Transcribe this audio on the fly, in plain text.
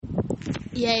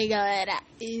E aí galera,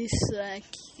 isso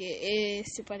aqui,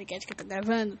 esse podcast que eu tô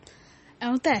gravando é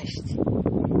um teste. Então,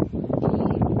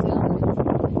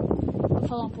 vou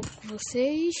falar um pouco com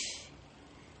vocês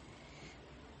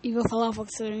e vou falar um pouco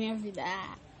sobre a minha vida.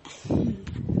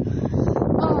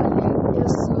 Olha, eu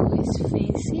sou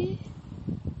excelente.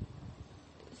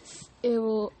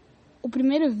 O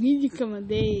primeiro vídeo que eu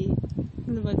mandei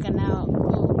no meu canal,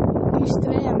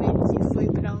 estranhamente, foi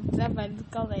para um trabalho do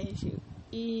colégio.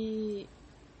 E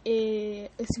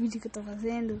esse vídeo que eu tô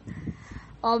fazendo,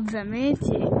 obviamente,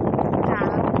 tá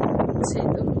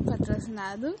sendo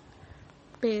patrocinado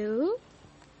pelo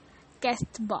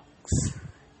Castbox.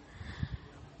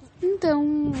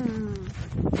 Então,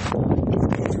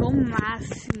 esse foi o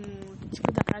máximo,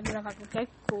 dá pra gravar qualquer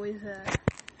coisa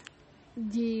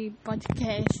de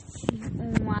podcast,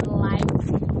 uma live,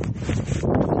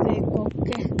 fazer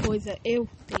qualquer coisa. Eu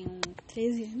tenho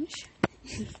 13 anos,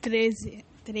 13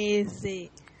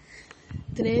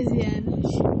 anos.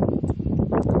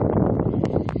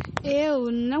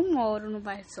 Eu não moro no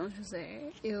bairro de São José.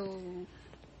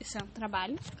 Isso é um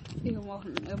trabalho. Eu moro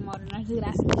nas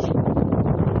Graças.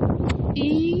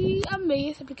 E amei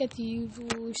esse aplicativo.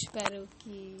 Espero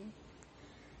que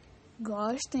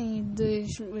gostem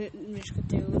dos meus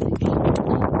conteúdos.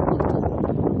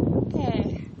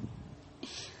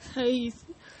 É isso.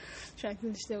 Espero que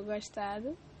vocês tenham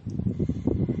gostado.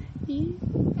 E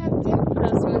até a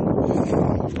próxima.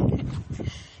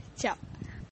 Tchau.